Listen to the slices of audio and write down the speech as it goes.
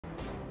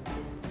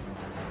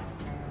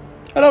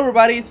Hello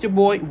everybody, it's your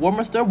boy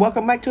Warmaster.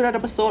 Welcome back to another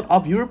episode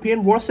of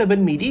European War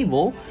 7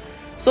 Medieval.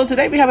 So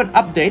today we have an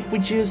update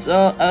which is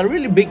a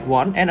really big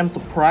one, and I'm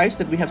surprised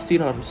that we have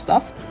seen a lot of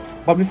stuff.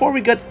 But before we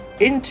get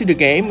into the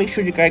game, make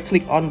sure you guys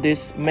click on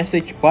this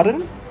message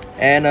button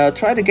and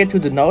try to get to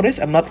the notice.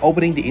 I'm not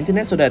opening the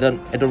internet so that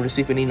I don't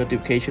receive any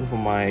notification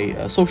from my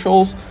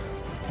socials.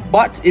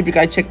 But if you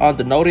guys check on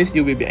the notice,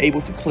 you will be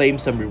able to claim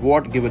some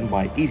reward given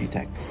by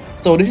EasyTech.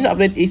 So this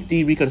update is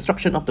the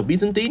Reconstruction of the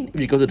Byzantine. If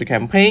you go to the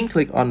campaign,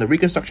 click on the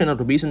Reconstruction of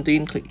the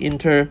Byzantine, click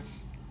enter.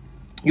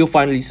 You'll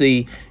finally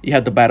see you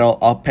have the Battle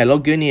of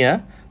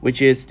Pelagonia,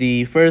 which is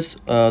the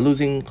first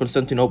losing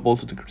Constantinople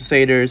to the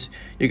Crusaders.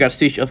 You got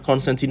Siege of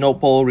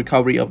Constantinople,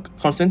 Recovery of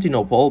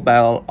Constantinople,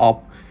 Battle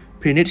of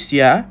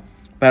Phoenicia,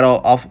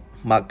 Battle of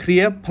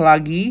Makria,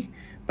 Plagi,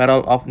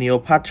 Battle of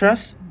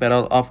Neopatras,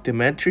 Battle of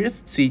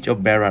Demetrius, Siege of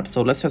Berat.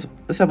 So let's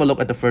have a look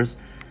at the first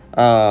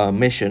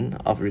mission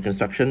of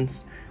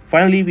reconstructions.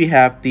 Finally, we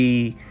have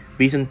the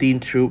Byzantine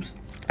troops,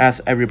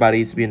 as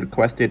everybody's been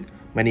requested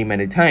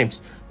many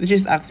times. This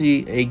is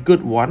actually a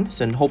good one,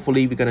 and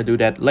hopefully we're gonna do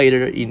that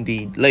later in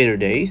the later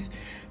days.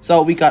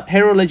 So we got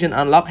Hero Legend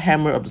unlocked,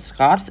 Hammer of the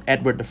Scots,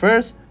 Edward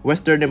I,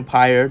 Western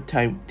Empire,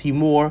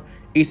 Timur,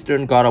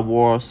 Eastern God of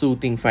War,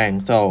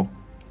 Dingfang. So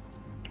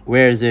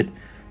where is it?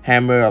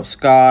 Hammer of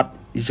Scott,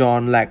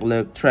 Jean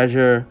Laclerc,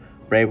 Treasure,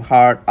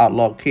 Braveheart,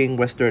 Outlaw King,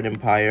 Western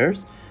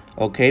Empires.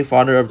 Okay,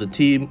 founder of the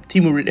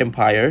Timurid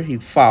Empire. He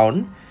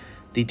found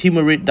the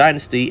Timurid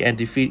dynasty and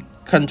defeat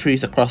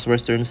countries across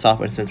Western,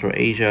 South, and Central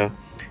Asia.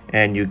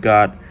 And you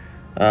got,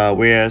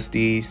 where's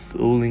the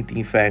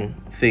Dingfang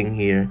thing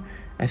here?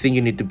 I think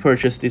you need to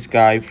purchase this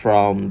guy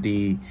from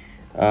the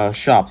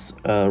shops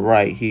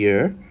right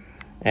here.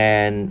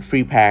 And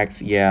free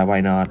packs, yeah,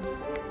 why not?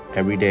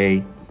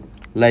 Everyday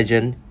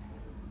legend.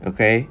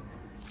 Okay,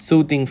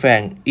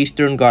 Dingfang,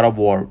 Eastern God of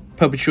War,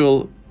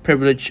 perpetual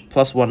privilege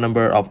 +1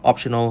 number of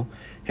optional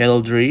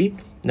heraldry,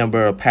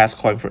 number of pass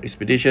coin for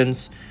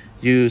expeditions.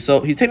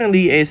 So he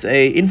technically is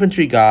a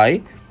infantry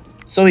guy.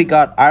 So he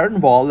got Iron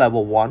Wall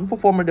level 1 for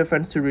former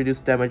defense to reduce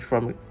damage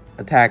from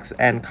attacks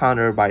and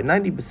counter by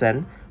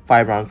 90%,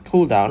 5 rounds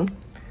cooldown.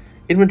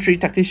 Infantry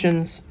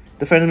tacticians,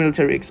 defense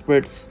military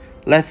experts,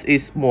 less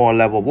is more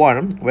level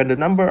 1. When the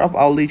number of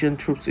our legion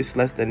troops is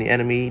less than the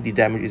enemy, the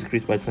damage is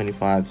increased by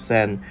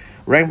 25%.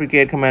 Rank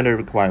brigade commander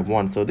require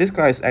 1. So this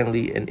guy is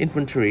actually an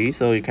infantry,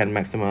 so you can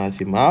maximize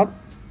him out.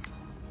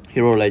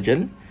 Hero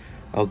Legend.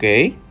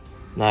 Okay,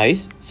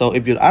 nice. So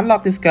if you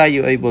unlock this guy,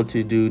 you're able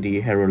to do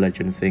the Hero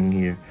Legend thing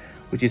here,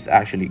 which is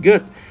actually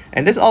good.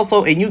 And there's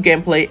also a new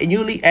gameplay, a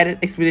newly added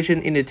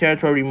expedition in the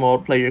territory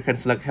mode. Player can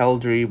select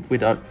heraldry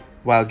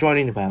while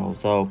joining the battle.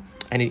 So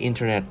I need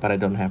internet, but I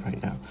don't have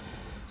right now.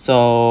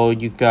 So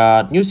you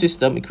got new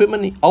system,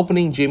 equipment,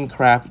 opening gym,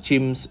 craft,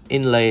 gyms,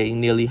 inlay,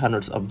 nearly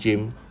hundreds of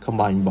gym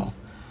combined buff.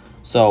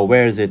 So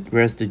where is it?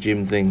 Where's the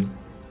gym thing?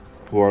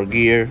 War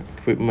gear,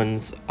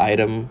 equipments,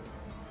 item,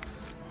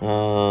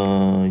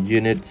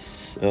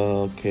 units,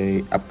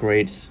 okay,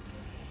 upgrades.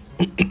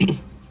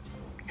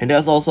 And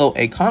there's also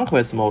a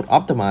conquest mode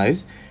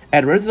optimized,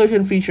 add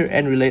resolution feature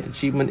and related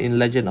achievement in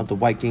Legend of the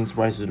Vikings,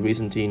 Rise of the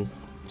Byzantine,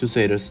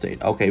 Crusader state.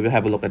 Okay, we'll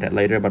have a look at that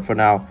later, but for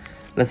now,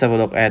 let's have a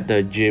look at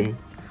the gym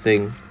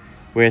thing.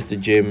 Where's the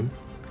gym?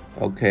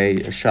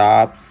 Okay,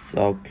 shops.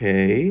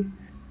 Okay,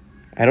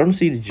 I don't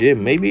see the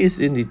gym. Maybe it's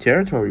in the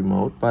territory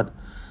mode, but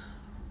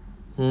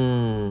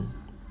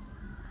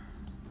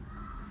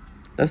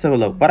let's have a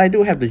look. But I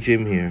do have the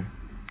gym here.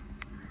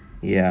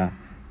 Yeah,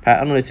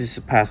 unless it's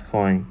a pass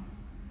coin.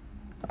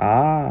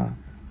 Ah,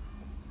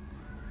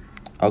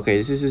 okay,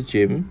 this is a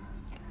gym.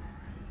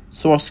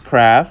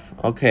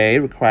 Swordscraft. Okay,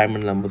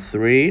 requirement number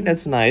 3.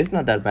 That's nice,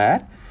 not that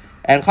bad.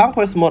 And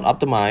conquest mode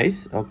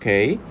optimized.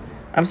 Okay,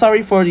 I'm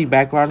sorry for the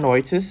background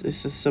noises.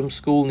 It's just some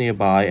school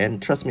nearby,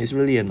 and trust me, it's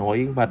really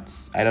annoying, but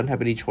I don't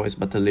have any choice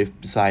but to live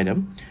beside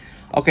them.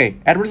 Okay,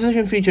 add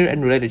resolution feature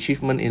and related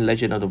achievement in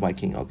Legend of the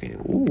Viking. Okay,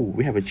 ooh,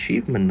 we have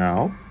achievement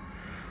now.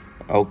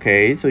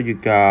 Okay, so you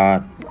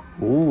got,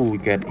 ooh, we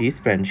got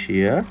East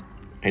Francia.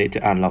 I need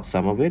to unlock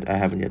some of it. I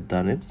haven't yet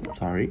done it. I'm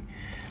sorry.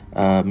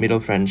 Middle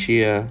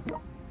Francia.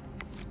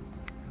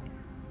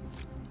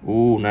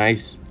 Ooh,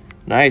 nice.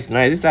 Nice.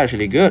 It's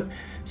actually good.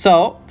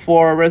 So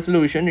for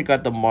resolution, you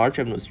got the March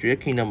of Neustria,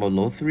 Kingdom of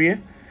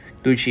Lothria,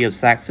 Duchy of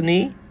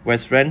Saxony,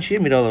 West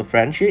Francia, Middle of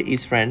Francia,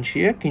 East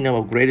Francia, Kingdom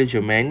of Greater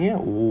Germania.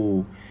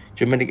 Ooh,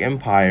 Germanic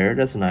Empire.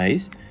 That's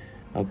nice.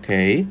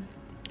 Okay,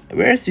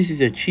 where is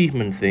this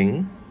achievement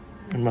thing?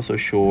 I'm not so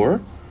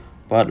sure,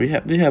 but we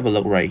have a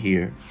look right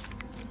here.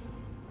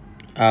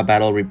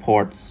 Battle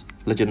reports,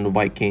 Legend of the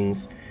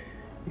Vikings.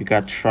 You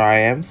got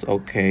triumphs.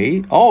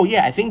 Okay. Oh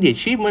yeah, I think the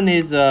achievement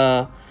is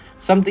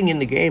something in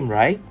the game,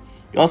 right?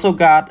 You also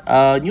got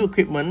new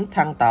equipment,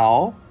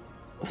 Hengdao.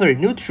 Sorry,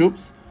 new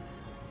troops.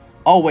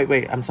 Oh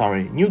wait, I'm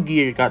sorry. New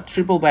gear. You got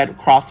triple battle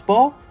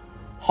crossbow,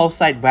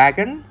 Hussite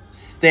Wagon,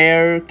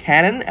 Steyr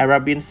cannon,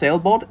 Arabian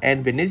sailboat,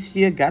 and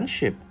Venetian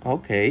gunship.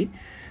 Okay,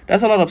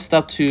 that's a lot of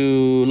stuff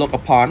to look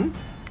upon.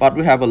 but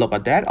we have a look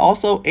at that.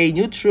 Also, a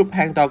new troop,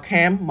 Hengdao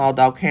camp,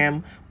 Modao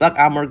camp, black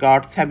armor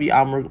guards,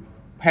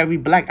 heavy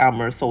black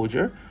armor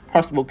soldier,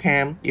 crossbow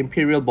camp,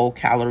 Imperial bolt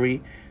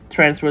cavalry,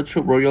 transfer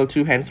troop, royal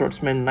two-hand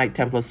swordsman, knight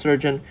Templar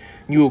surgeon,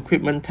 new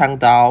equipment,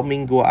 Hengdao,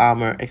 Mingo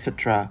armor,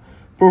 etc.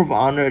 Proof of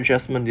honor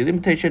adjustment, the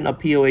limitation of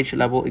POH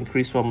level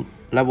increased from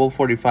level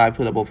 45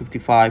 to level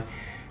 55.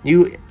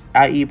 New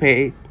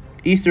IEP,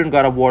 Eastern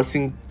God of War,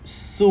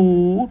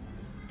 Su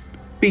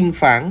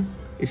Dingfang.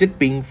 Is it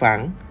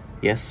Dingfang?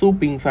 Yes, Su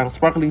Dingfang,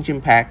 Sparkling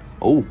Gym Pack.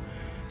 Oh,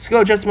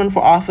 skill adjustment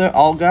for Arthur,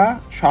 Olga,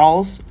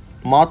 Charles,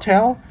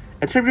 Martel.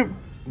 Attribute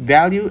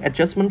value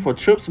adjustment for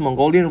troops,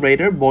 Mongolian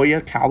Raider,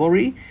 Boyar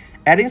Cavalry.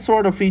 Adding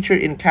sort of feature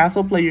in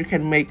castle, player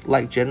can make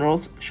like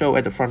generals show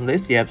at the front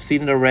list. You have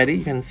seen it already,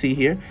 you can see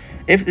here.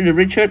 If the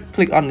Richard,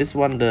 click on this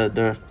one,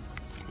 the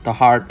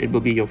heart, it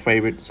will be your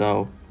favorite.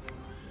 So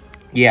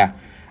yeah.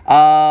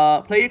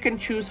 Player can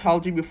choose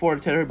Heraldry before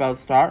the territory battles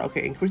start.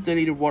 Okay, increase the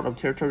reward of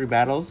territory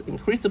battles.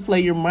 Increase the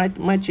player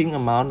matching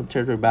amount of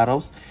territory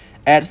battles.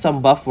 Add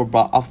some buff of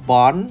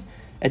bond.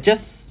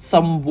 Adjust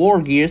some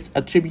war gears.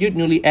 Attribute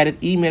newly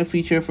added email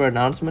feature for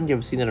announcement.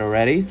 You've seen it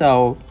already.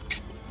 So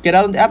get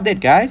out on the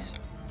update, guys.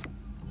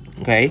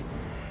 Okay,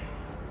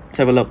 let's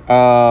have a look.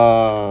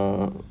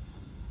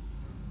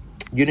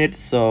 Units.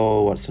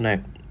 So what's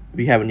next?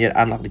 We haven't yet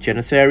unlocked the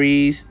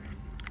Janissaries.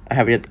 I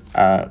haven't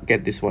yet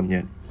get this one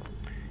yet.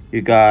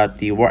 You got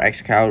the War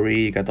Axe Cavalry,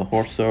 you got the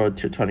Horse Sword,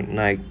 Teutonic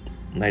Knight,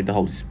 Knight the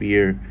Holy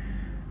Spear,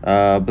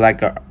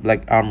 black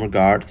armor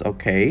guards,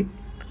 okay.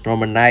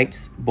 Norman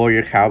Knights,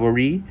 Boyar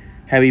Cavalry,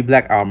 heavy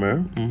black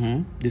armor.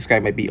 This guy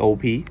might be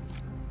OP. You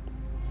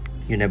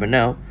never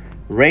know.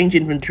 Range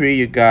infantry,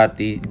 you got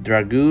the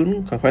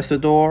Dragoon,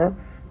 Conquestador,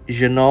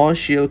 Jeannot,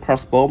 Shield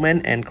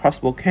Crossbowman, and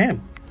Crossbow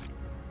Camp.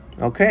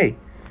 Okay.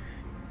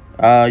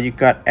 You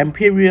got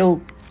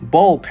Imperial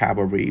Bolt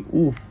Cavalry.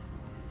 Ooh.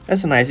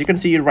 That's nice. You can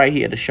see it right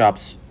here at the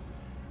shops.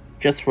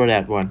 Just for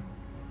that one.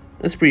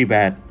 That's pretty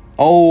bad.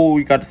 Oh,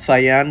 you got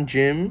Cyan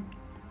Gym.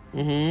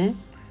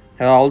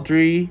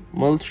 Heraldry,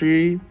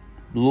 military,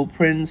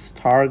 blueprints,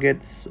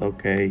 targets.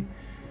 Okay.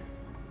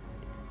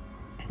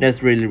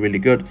 That's really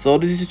good. So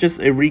this is just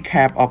a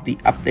recap of the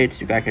updates.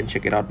 You guys can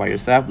check it out by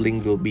yourself.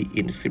 Link will be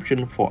in the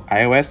description for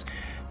iOS.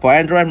 For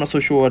Android, I'm not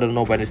so sure. I don't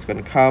know when it's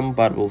gonna come,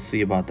 but we'll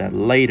see about that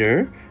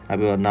later. I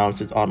will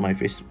announce it on my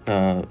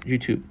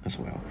YouTube as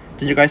well.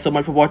 Thank you guys so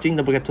much for watching.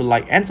 Don't forget to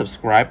like and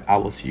subscribe. I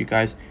will see you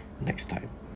guys next time.